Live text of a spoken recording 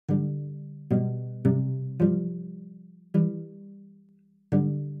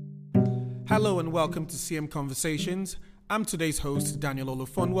Hello and welcome to CM Conversations. I'm today's host, Daniel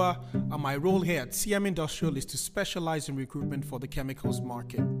Olofonwa, and my role here at CM Industrial is to specialize in recruitment for the chemicals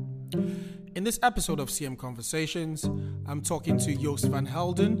market. In this episode of CM Conversations, I'm talking to Joost van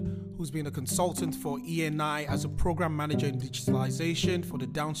Helden, who's been a consultant for E&I as a program manager in digitalization for the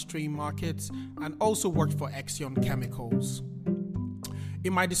downstream markets and also worked for Exion Chemicals.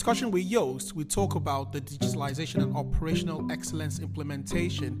 In my discussion with Joost, we talk about the digitalization and operational excellence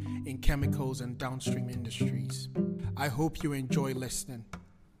implementation in chemicals and downstream industries. I hope you enjoy listening.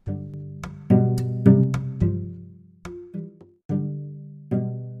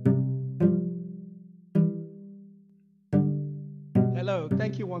 Hello,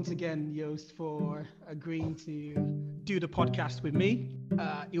 thank you once again, Joost, for agreeing to do the podcast with me.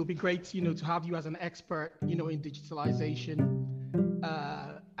 It will be great, to have you as an expert, in digitalization.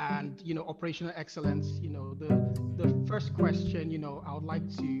 And operational excellence. The first question I would like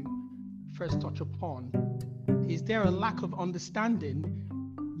to first touch upon is there a lack of understanding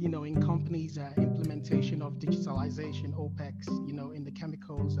in companies' implementation of digitalization, OPEX, in the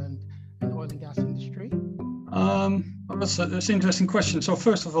chemicals and oil and gas industry? That's an interesting question. So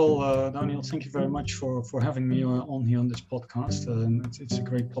first of all, Daniel, thank you very much for having me on here on this podcast. It's a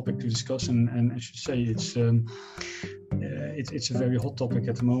great topic to discuss, and as you say, it's a very hot topic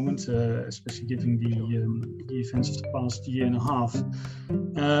at the moment, especially given the events of the past year and a half.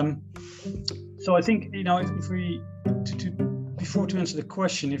 So I think if we before to answer the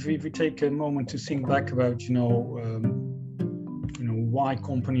question, if we take a moment to think back about why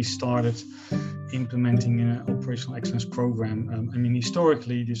companies started implementing an operational excellence program.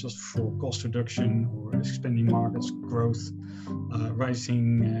 Historically, this was for cost reduction or expanding markets, growth,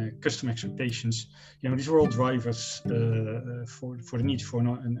 rising customer expectations. These were all drivers for the need for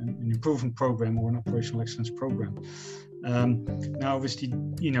an improvement program or an operational excellence program. Now, with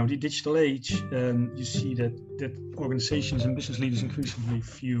the digital age, you see that organizations and business leaders increasingly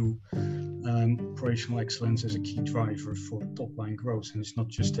view operational excellence as a key driver for top line growth, and it's not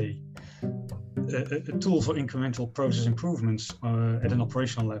just a tool for incremental process improvements at an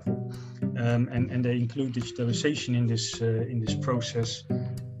operational level, and they include digitalization in this process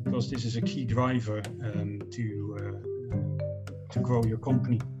because this is a key driver to grow your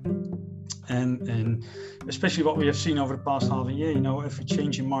company. And especially what we have seen over the past half a year, every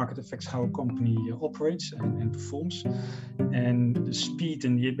change in market affects how a company operates and performs, and the speed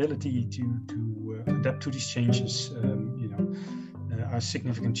and the ability to adapt to these changes, are a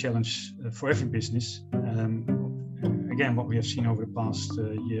significant challenge for every business. Again, what we have seen over the past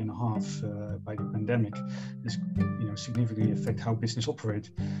year and a half by the pandemic is, significantly affect how business operate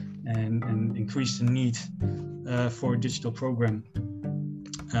and increase the need for a digital program.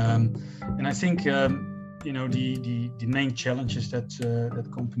 And I think the main challenges that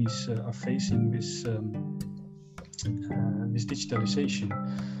companies are facing with digitalization.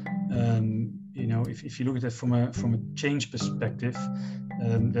 If you look at it from a change perspective,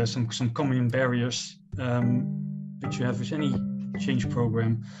 there are some common barriers that you have with any change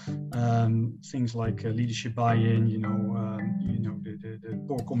program. Things like leadership buy-in, the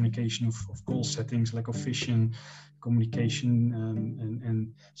poor communication of goal settings, lack of vision, communication,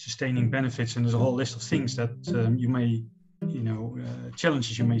 and sustaining benefits. And there's a whole list of things that you may,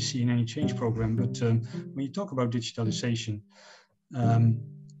 challenges you may see in any change program. But when you talk about digitalization,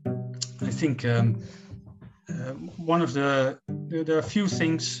 I think there are a few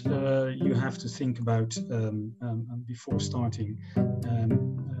things you have to think about before starting.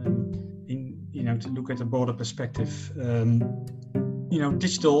 To look at a broader perspective.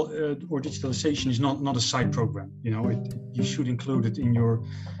 Digital or digitalization is not a side program. You should include it in your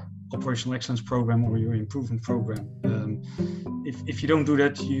operational excellence program or your improvement program. If you don't do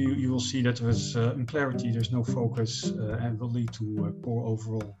that, you will see that there's unclarity, there's no focus, and will lead to poor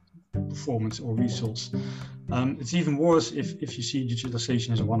overall performance or results. It's even worse if you see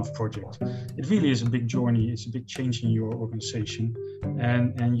digitalization as a one-off project. It really is a big journey. It's a big change in your organization,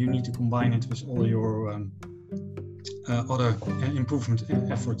 and you need to combine it with all your other improvement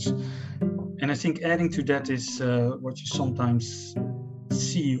efforts. And I think adding to that is what you sometimes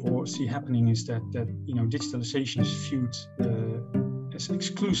see happening is that digitalization is viewed as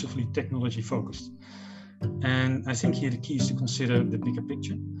exclusively technology focused. And I think here the key is to consider the bigger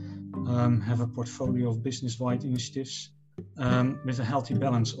picture. Have a portfolio of business-wide initiatives with a healthy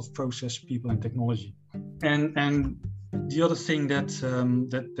balance of process, people, and technology. And the other thing that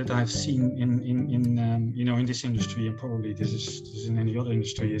I've seen in this industry, and probably this is in any other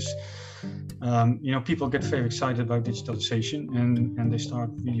industry, is people get very excited about digitalization and they start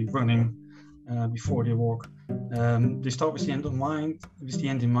really running before they walk. They start with the end in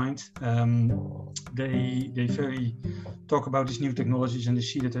mind. They very talk about these new technologies, and they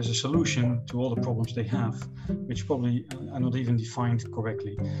see that as a solution to all the problems they have, which probably are not even defined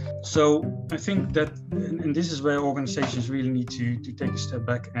correctly. So I think that, and this is where organizations really need to take a step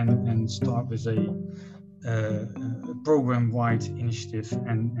back and start with a program-wide initiative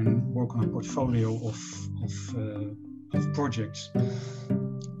and work on a portfolio of projects.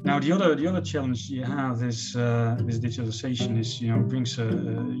 Now, the other challenge you have is with digitalization is, it brings a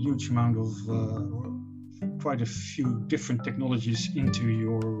huge amount of quite a few different technologies into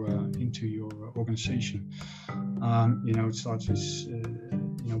your organization. It starts with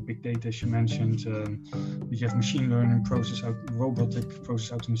big data, as you mentioned. You have machine learning, robotic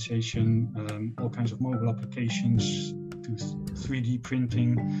process optimization, all kinds of mobile applications, to 3D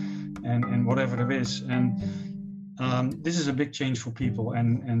printing, and whatever there is. And this is a big change for people,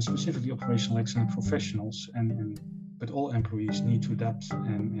 and specifically operational excellence professionals, but all employees need to adapt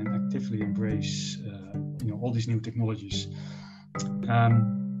and actively embrace all these new technologies.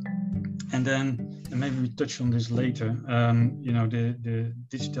 And maybe we touch on this later. The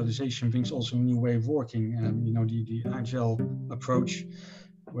digitalization brings also a new way of working. The agile approach,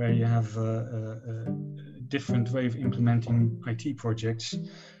 where you have a different way of implementing IT projects.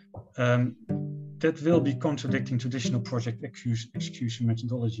 That will be contradicting traditional project execution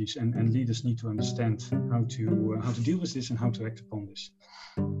methodologies, and leaders need to understand how to deal with this and how to act upon this.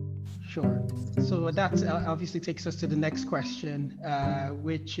 Sure. So that obviously takes us to the next question,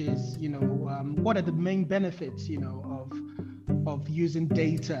 which is, what are the main benefits, of using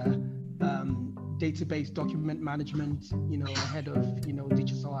data, database document management, ahead of,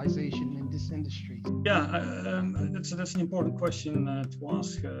 digitalization in this industry? Yeah, that's an important question to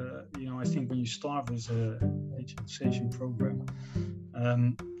ask. I think when you start with a digitalization program,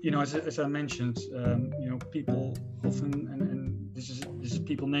 as I mentioned, people often, and this is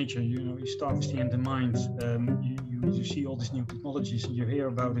people nature. You start with the end in mind. You see all these new technologies, and you hear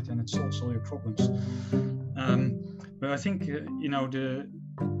about it, and it solves all your problems. But I think the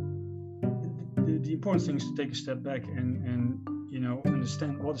important thing is to take a step back and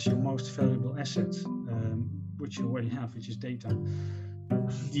understand what is your most valuable asset, which you already have, which is data.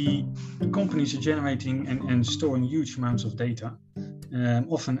 The companies are generating and storing huge amounts of data.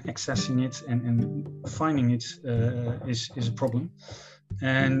 Often accessing it and finding it is a problem.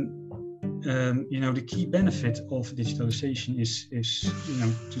 And the key benefit of digitalization is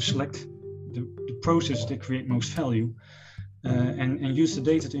to select the processes that create most value. And use the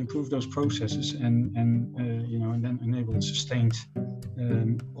data to improve those processes and then enable a sustained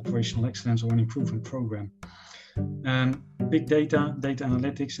operational excellence or an improvement program. Big data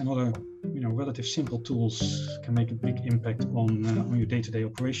analytics, and other relative simple tools can make a big impact on your day-to-day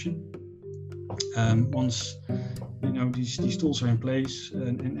operation. Once these tools are in place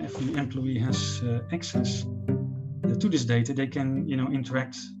and every employee has access to this data, they can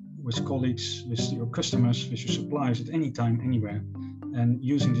interact with colleagues, with your customers, with your suppliers at any time, anywhere, and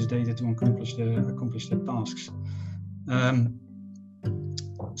using this data to accomplish their tasks.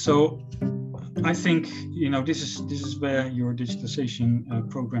 So I think this is where your digitalization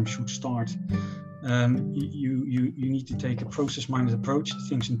program should start. You need to take a process-minded approach,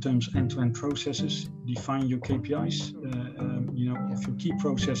 things in terms of end-to-end processes, define your KPIs, of your key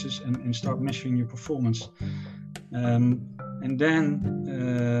processes, and start measuring your performance. And then,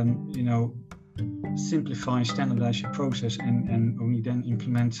 simplify, standardize your process, and only then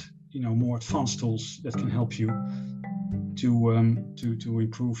implement, more advanced tools that can help you to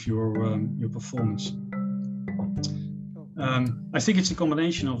improve your performance. I think it's a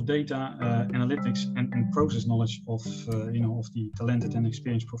combination of data analytics and process knowledge of the talented and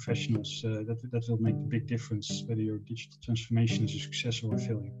experienced professionals that will make the big difference whether your digital transformation is a success or a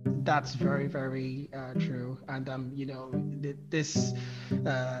failure. That's very, very true. And this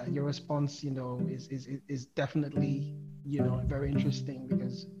your response is definitely very interesting,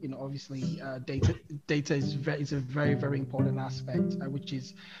 because obviously data is a very, very important aspect,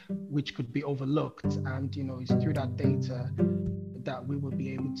 which could be overlooked, and it's through that data that we will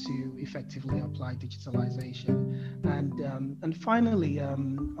be able to effectively apply digitalization. And finally, I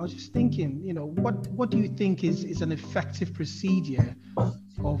was just thinking, what do you think is an effective procedure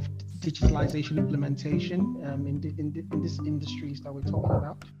of digitalization implementation in these industries that we're talking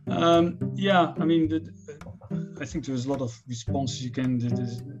about? I think there's a lot of responses you can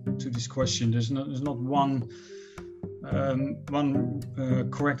to this question. There's not one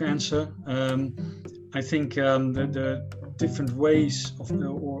correct answer. I think the different ways of,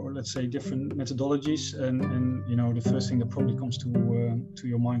 or let's say, different methodologies, and the first thing that probably comes to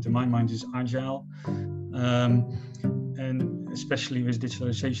your mind, to my mind, is Agile. And especially with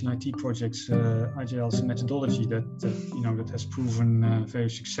digitalization IT projects, Agile is a methodology that has proven very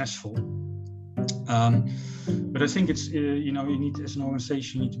successful. But I think it's you need, as an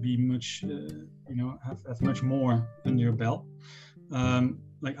organization, you need to be much have much more under your belt.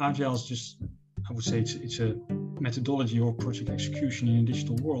 Like Agile is just, I would say, it's a methodology or project execution in a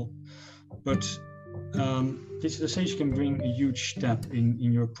digital world, but digitalization can bring a huge step in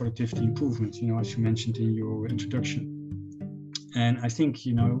your productivity improvement, as you mentioned in your introduction. And I think,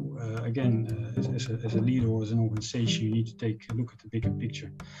 again, as a leader or as an organization, you need to take a look at the bigger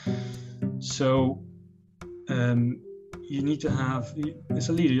picture. So you need to have, as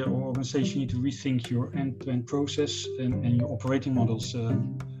a leader or organization, you need to rethink your end-to-end process and your operating models,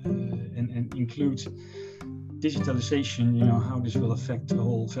 and include digitalization, how this will affect the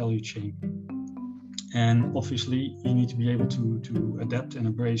whole value chain. And obviously, you need to be able to adapt and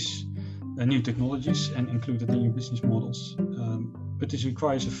embrace new technologies and include it in your business models. But this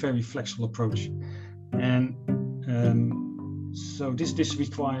requires a very flexible approach. And so this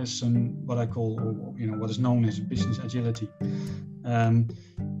requires some, what I call, what is known as business agility.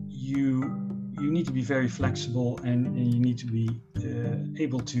 You need to be very flexible, and you need to be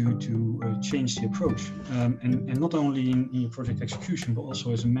able to change the approach, and not only in your project execution, but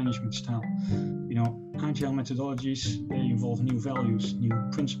also as a management style. Agile methodologies, they involve new values, new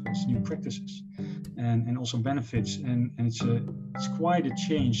principles, new practices, and also benefits, and it's quite a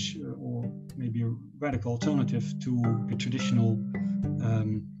change, or maybe a radical alternative to the traditional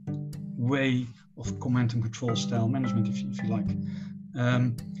way of command and control style management, if you like.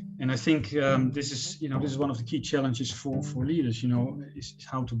 And I think this is one of the key challenges for leaders, is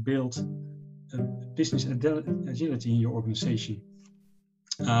how to build business agility in your organization.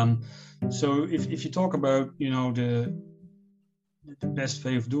 So if you talk about the best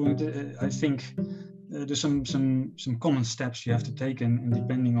way of doing it, I think there's some common steps you have to take, and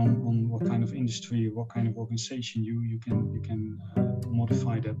depending on what kind of industry, what kind of organization, you can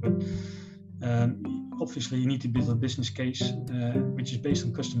modify that. But obviously, you need to build a business case which is based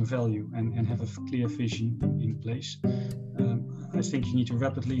on customer value and have a clear vision in place. I think you need to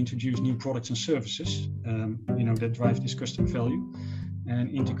rapidly introduce new products and services that drive this customer value, and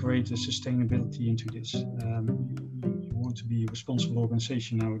integrate the sustainability into this. You want to be a responsible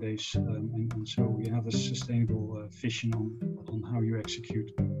organization nowadays, and so you have a sustainable vision on how you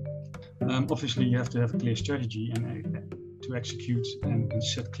execute. Obviously, you have to have a clear strategy and to execute and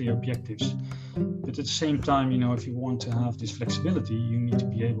set clear objectives. But at the same time, if you want to have this flexibility, you need to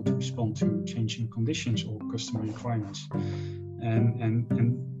be able to respond to changing conditions or customer requirements.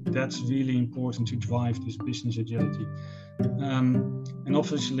 And that's really important to drive this business agility. And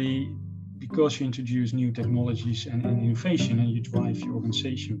obviously, because you introduce new technologies and innovation, and you drive your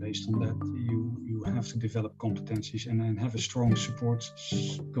organization based on that, you have to develop competencies and have a strong support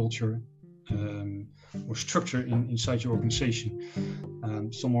culture or structure inside your organization.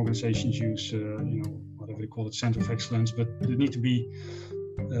 Some organizations use, whatever they call it, center of excellence, but there need to be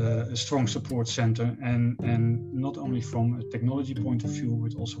a strong support center, and not only from a technology point of view,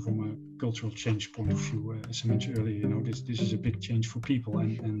 but also from a cultural change point of view. As I mentioned earlier, this is a big change for people,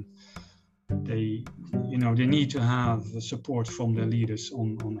 and they need to have support from their leaders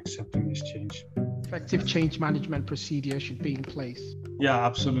on accepting this change. Effective change management procedure should be in place. Yeah,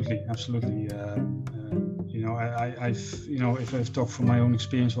 absolutely. If I've talked from my own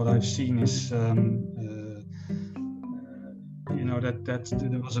experience, what I've seen is that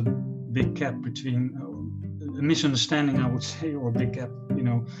there was a big gap between a misunderstanding, I would say, or a big gap,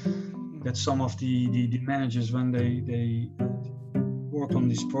 that some of the managers, when they work on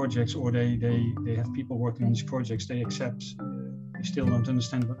these projects, or they have people working on these projects, they still don't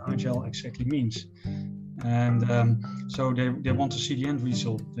understand what Agile exactly means. And so they want to see the end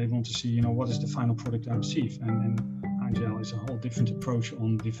result. They want to see, what is the final product I receive. And Agile is a whole different approach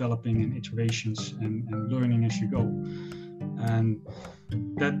on developing and iterations and learning as you go. And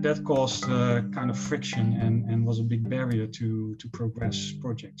that caused kind of friction and was a big barrier to progress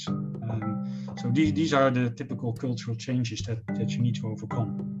projects. So these are the typical cultural changes that you need to overcome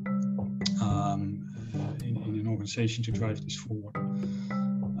in an organization to drive this forward.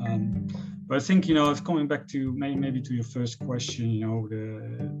 But I think, coming back to maybe to your first question,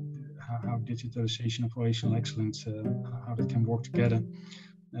 how digitalization, operational excellence, how they can work together.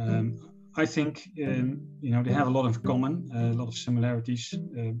 I think, they have a lot in common, a lot of similarities.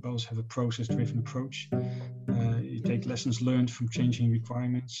 Both have a process-driven approach. You take lessons learned from changing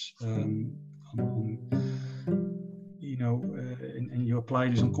requirements. and you apply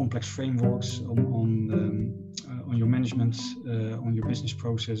this on complex frameworks, on your management, on your business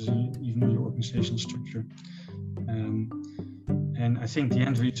processes, even on your organizational structure. And I think the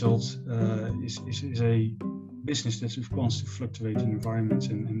end result is a business that responds to fluctuating environments,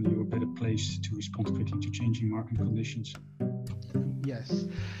 and you're better placed to respond quickly to changing market conditions. Yes.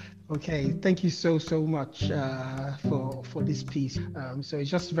 Okay, thank you so much for this piece. So it's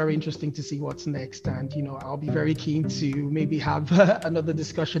just very interesting to see what's next, and I'll be very keen to maybe have another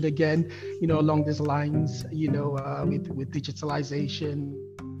discussion again, along these lines, with digitalization,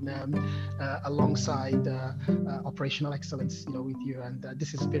 alongside operational excellence, with you. And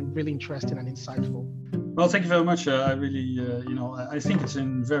this has been really interesting and insightful. Well, thank you very much. I really, I think it's a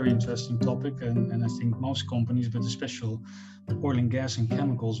very interesting topic, and I think most companies, but especially oil and gas and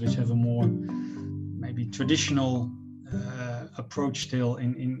chemicals, which have a more maybe traditional approach still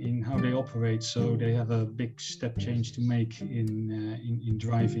in how they operate. So they have a big step change to make in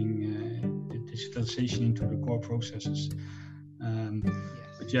driving digitalization into the core processes.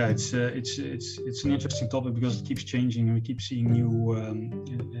 But yeah, it's an interesting topic because it keeps changing, and we keep seeing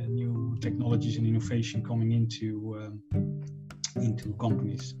new technologies and innovation coming into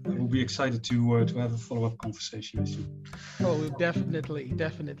companies. We'll be excited to have a follow-up conversation with you. Oh, definitely.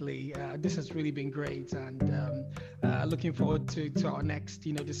 This has really been great, and looking forward to our next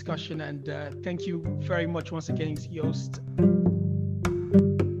discussion. And thank you very much once again, Joost.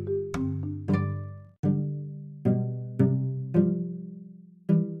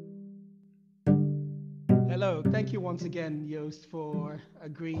 Hello, thank you once again, Joost, for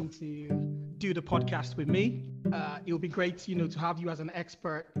agreeing to do the podcast with me. It would be great, to have you as an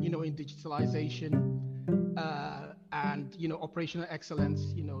expert, in digitalization and operational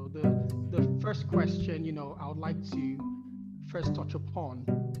excellence. The first question, I would like to first touch upon: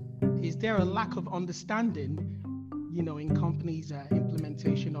 is there a lack of understanding, in companies'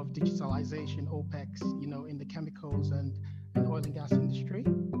 implementation of digitalization, OPEX, in the chemicals and oil and gas industry?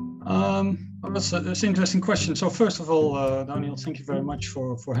 Well, that's an interesting question. So first of all, Daniel, thank you very much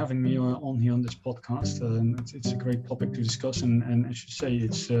for having me on here on this podcast. It's a great topic to discuss, and as you say,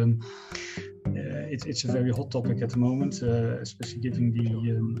 it's a very hot topic at the moment, especially given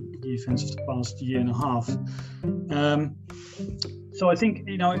the events of the past year and a half. So I think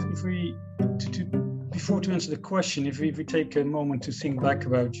if we before to answer the question, if we take a moment to think back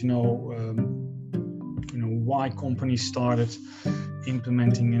about why companies started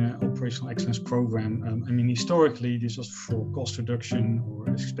implementing an operational excellence program. I mean, historically, this was for cost reduction or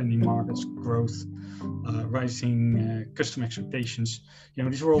expanding markets, growth, rising customer expectations.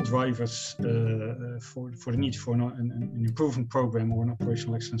 These were all drivers for the need for an improvement program or an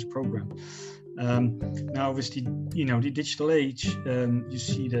operational excellence program. Now, with the digital age, you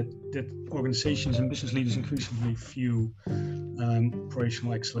see that organizations and business leaders increasingly view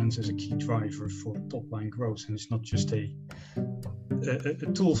operational excellence as a key driver for top-line growth, and it's not just a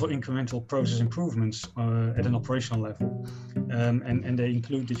tool for incremental process improvements at an operational level, and they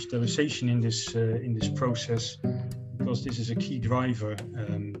include digitalization in this process because this is a key driver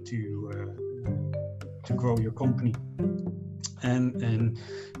to grow your company. And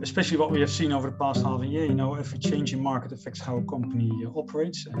especially what we have seen over the past half a year, every change in market affects how a company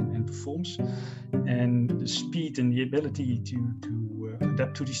operates and performs, and the speed and the ability to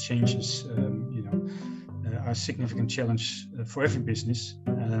adapt to these changes, are a significant challenge for every business.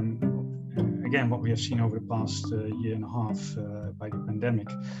 Again, what we have seen over the past year and a half by the pandemic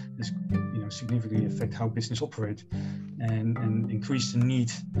is, significantly affect how business operate and increase the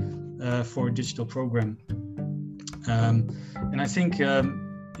need for a digital program. And I think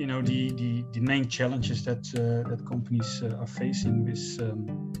the main challenges that companies are facing with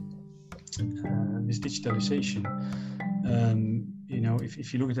digitalization.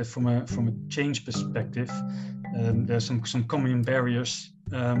 If you look at it from a change perspective, there's some common barriers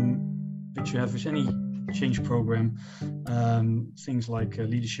which you have with any change program. Things like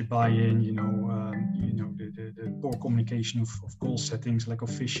leadership buy-in, the poor communication of goal settings, lack of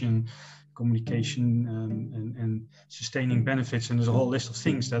vision, communication, and sustaining benefits. And there's a whole list of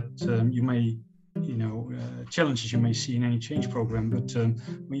things that you may, challenges you may see in any change program. But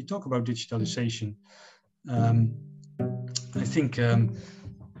when you talk about digitalization, I think there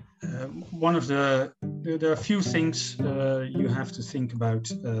are a few things you have to think about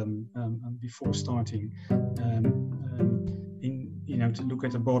before starting. To look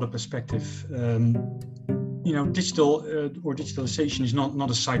at a broader perspective. Digital or digitalization is not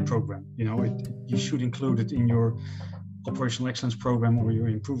a side program. You should include it in your operational excellence program or your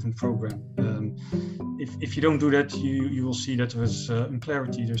improvement program. If you don't do that, you will see that there's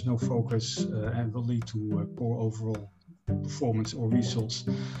unclarity, there's no focus, and will lead to poor overall performance or results.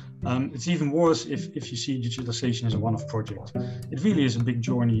 It's even worse if you see digitalization as a one-off project. It really is a big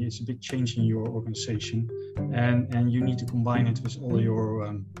journey. It's a big change in your organization, and you need to combine it with all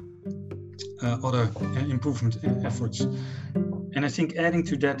your other improvement efforts. And I think adding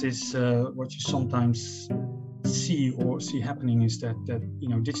to that is what you sometimes see happening is that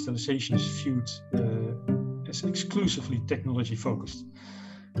digitalization is viewed as exclusively technology focused.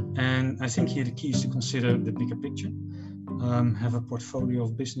 And I think here the key is to consider the bigger picture, have a portfolio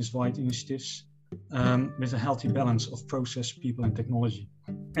of business-wide initiatives with a healthy balance of process, people, and technology.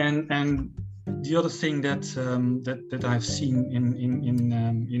 And the other thing that I've seen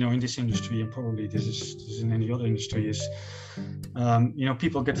in this industry, and probably this is in any other industry, is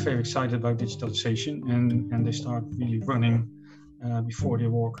people get very excited about digitalization and they start really running before they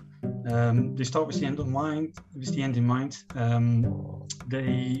walk. They start with the end in mind.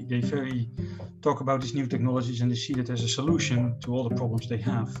 They very talk about these new technologies and they see that as a solution to all the problems they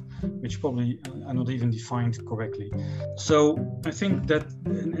have, which probably are not even defined correctly. So I think that,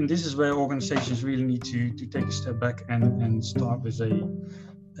 and this is where organizations really need to take a step back and start with a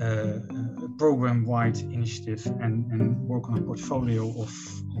program-wide initiative and work on a portfolio of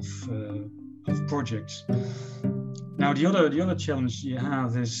projects. Now, the other challenge you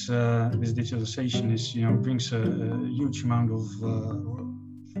have is with digitalization is it brings a huge amount of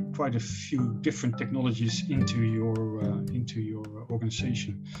quite a few different technologies into your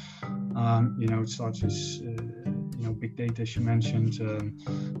organization. It starts with big data, as you mentioned.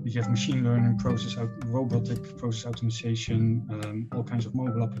 You have machine learning, robotic process optimization, all kinds of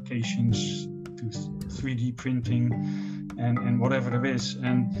mobile applications, to 3D printing, and whatever there is.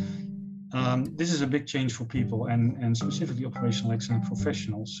 And this is a big change for people, and specifically operational excellence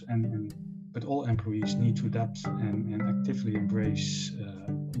professionals, but all employees need to adapt and actively embrace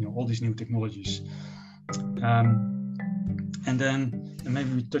all these new technologies. And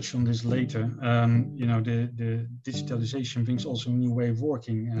maybe we touch on this later. The digitalization brings also a new way of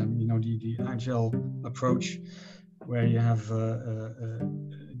working. The agile approach, where you have a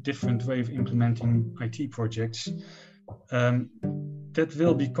different way of implementing IT projects. That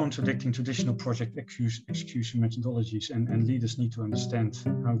will be contradicting traditional project execution methodologies, and leaders need to understand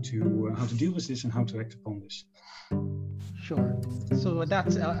how to deal with this and how to act upon this. Sure. So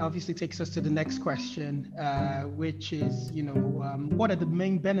that obviously takes us to the next question, which is, what are the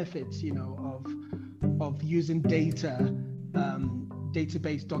main benefits, of using data,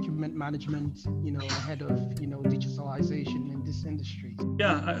 database document management, ahead of, digitalization in this industry?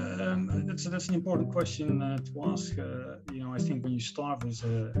 Yeah, that's an important question to ask. I think when you start with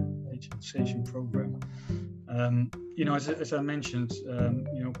a digitalization program, as I mentioned,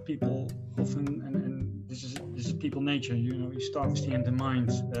 people often, and this is people nature. You start with the end in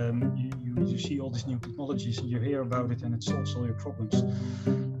mind. You see all these new technologies and you hear about it, and it solves all your problems.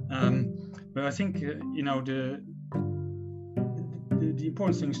 But I think the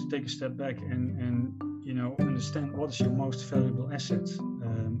important thing is to take a step back and understand what is your most valuable asset,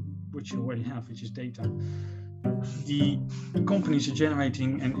 which you already have, which is data. The companies are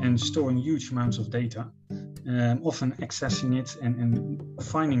generating and storing huge amounts of data. Often accessing it and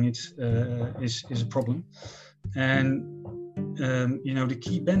finding it is a problem. And the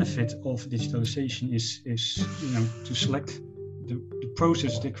key benefit of digitalization is to select the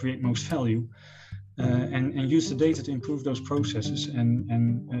processes that create most value. And use the data to improve those processes and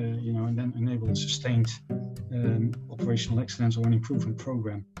then enable a sustained operational excellence or an improvement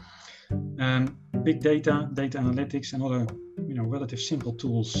program. Big data analytics, and other relative simple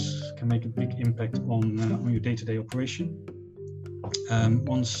tools can make a big impact on your day-to-day operation.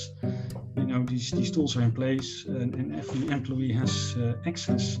 Once these tools are in place and every employee has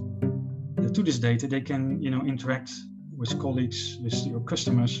access to this data, they can interact with colleagues, with your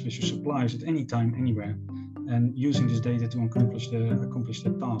customers, with your suppliers at any time, anywhere, and using this data to accomplish their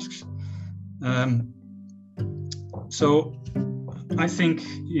tasks. So I think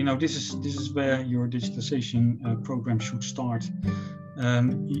this is where your digitalization program should start.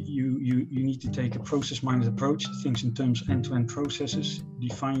 You need to take a process-minded approach, things in terms of end-to-end processes,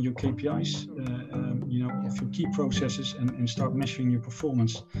 define your KPIs of your key processes, and start measuring your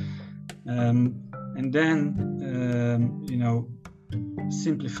performance. And then,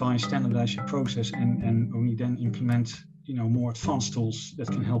 simplify, standardize your process, and only then implement, more advanced tools that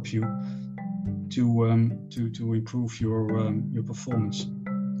can help you to improve your performance.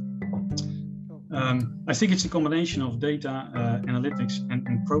 I think it's a combination of data analytics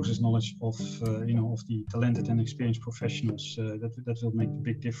and process knowledge of of the talented and experienced professionals that will make the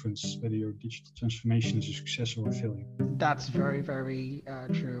big difference whether your digital transformation is a success or a failure. That's very, very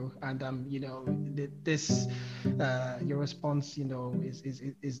true. And this your response,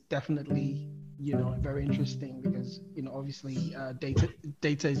 is definitely very interesting, because obviously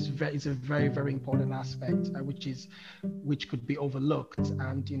data is a very, very important aspect, which could be overlooked,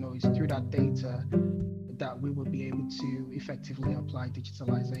 and it's through that data that we will be able to effectively apply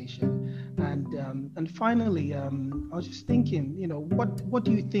digitalization. And finally, I was just thinking, what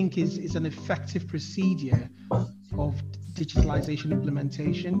do you think is an effective procedure of digitalization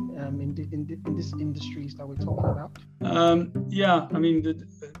implementation in these industries that we're talking about?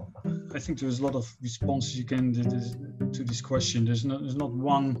 I think there's a lot of responses you can to this question. There's not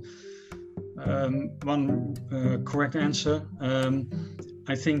one correct answer.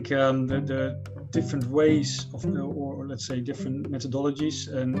 I think the different ways of, or let's say different methodologies,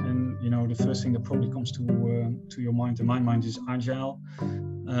 and the first thing that probably comes to your mind, to my mind, is agile.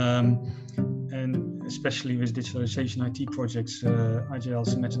 And especially with digitalization IT projects, agile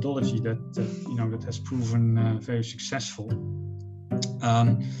is a methodology that has proven very successful.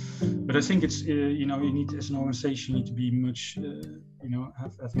 But I think it's you need, as an organization, you need to be much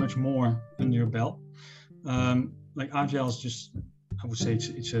have much more under your belt. Like agile is just, I would say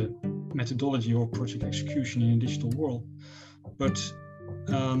it's a methodology or project execution in a digital world, but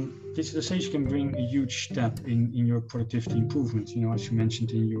digitalization can bring a huge step in your productivity improvement, as you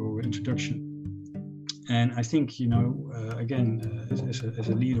mentioned in your introduction. And I think, again, as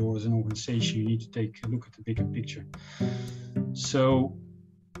a leader or as an organization, you need to take a look at the bigger picture. So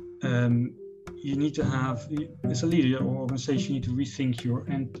you need to have, as a leader or organization, you need to rethink your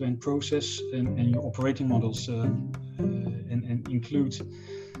end-to-end process and your operating models, and include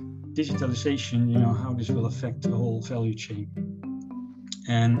digitalization, how this will affect the whole value chain.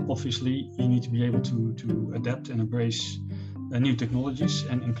 And obviously, you need to be able to adapt and embrace new technologies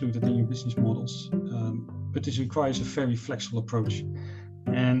and include it in your business models. But this requires a very flexible approach.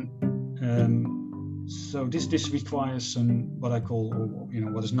 And so this requires some, what I call,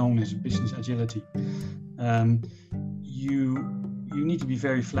 what is known as business agility. You need to be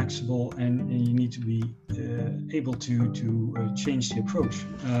very flexible, and you need to be able to change the approach,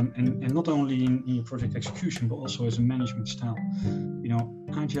 and not only in your project execution, but also as a management style.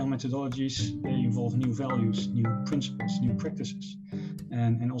 Agile methodologies, they involve new values, new principles, new practices,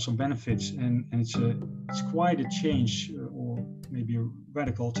 and also benefits, and it's quite a change, or maybe a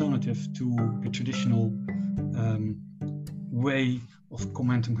radical alternative to the traditional way of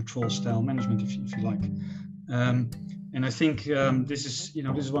command and control style management, if you like. And I think this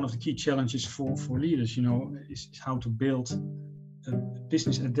is one of the key challenges for leaders, is how to build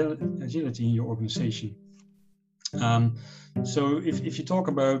business agility in your organization. So if you talk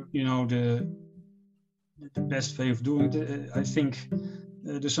about, the best way of doing it, I think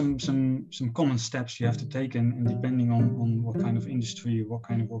there's some common steps you have to take, and depending on what kind of industry, what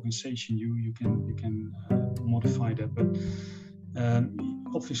kind of organization, you can modify that. But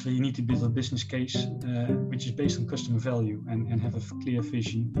obviously, you need to build a business case which is based on customer value and have a clear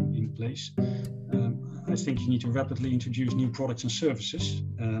vision in place. I think you need to rapidly introduce new products and services,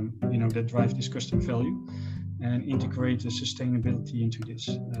 that drive this customer value, and integrate the sustainability into this.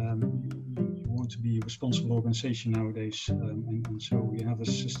 You want to be a responsible organization nowadays, and so you have a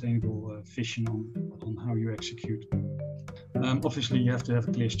sustainable vision on how you execute. Obviously, you have to have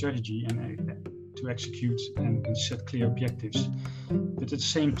a clear strategy and to execute and set clear objectives. But at the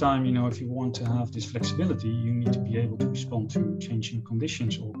same time, if you want to have this flexibility, you need to be able to respond to changing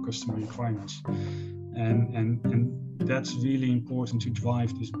conditions or customer requirements. And that's really important to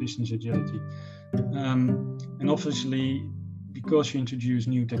drive this business agility. And obviously, because you introduce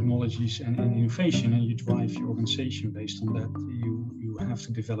new technologies and innovation, and you drive your organization based on that, you have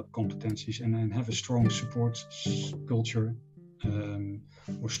to develop competencies and have a strong support culture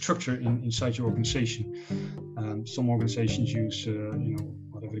or structure inside your organization. Some organizations use,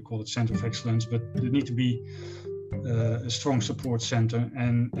 whatever they call it, center of excellence, but there need to be a strong support center,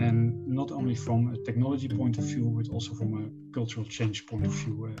 and not only from a technology point of view, but also from a cultural change point of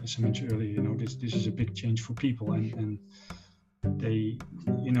view. As I mentioned earlier, this is a big change for people, and they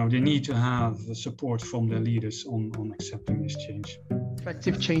need to have support from their leaders on accepting this change.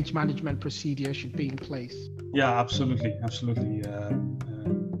 Effective change management procedure should be in place. Yeah, absolutely.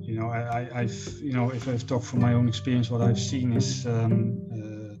 If I've talked from my own experience, what I've seen is,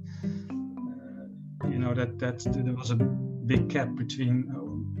 that there was a big gap between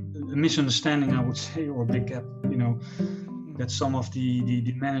a misunderstanding, I would say, or a big gap, that some of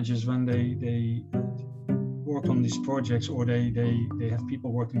the managers, when they work on these projects, or they have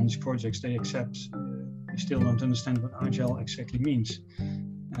people working on these projects, they still don't understand what agile exactly means.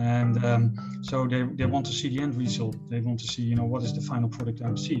 And so they want to see the end result. They want to see, what is the final product I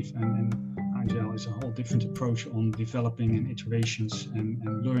receive. And agile is a whole different approach on developing and iterations and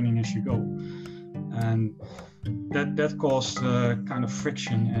learning as you go. And that caused kind of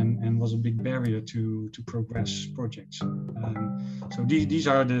friction and was a big barrier to progress projects. So these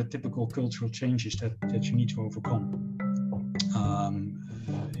are the typical cultural changes that you need to overcome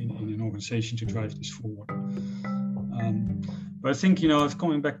in an organization to drive this forward. But I think,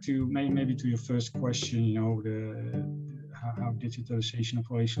 coming back to maybe to your first question, how digitalization,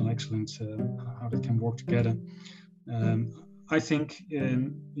 operational excellence, how that can work together. I think,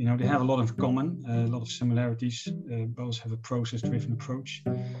 they have a lot in common, a lot of similarities. Both have a process-driven approach.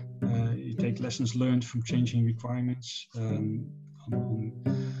 You take lessons learned from changing requirements, and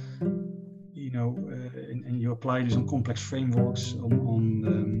you apply this on complex frameworks,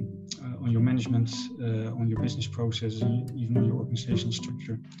 on your management, on your business processes, even on your organizational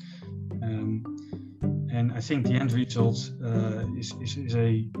structure. And I think the end result is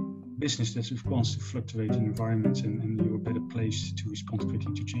a business that responds to fluctuating environments, and you're better placed to respond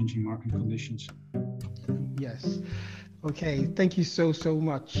quickly to changing market conditions. Yes. Okay, thank you so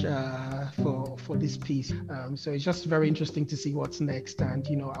much for this piece. So it's just very interesting to see what's next, and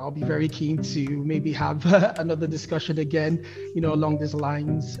I'll be very keen to maybe have another discussion again, along these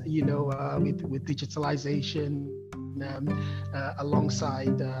lines, with digitalization,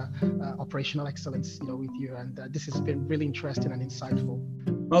 alongside operational excellence, with you. And this has been really interesting and insightful.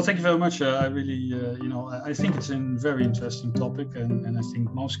 Well, thank you very much. I really, I think it's a very interesting topic, and I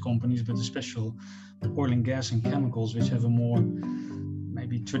think most companies, but especially oil and gas and chemicals, which have a more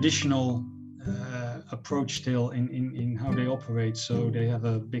maybe traditional approach still in how they operate. So they have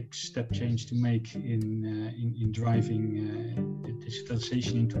a big step change to make in driving the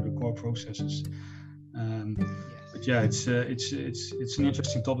digitalization into the core processes. But yeah, it's an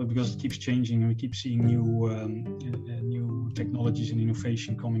interesting topic because it keeps changing, and we keep seeing new technologies and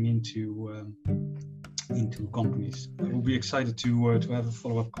innovation coming into companies. I will be excited to have a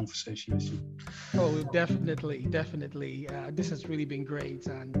follow-up conversation with you. Oh, definitely. This has really been great,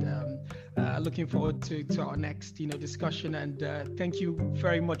 and looking forward to our next discussion. And thank you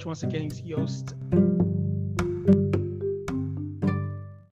very much once again, Joost.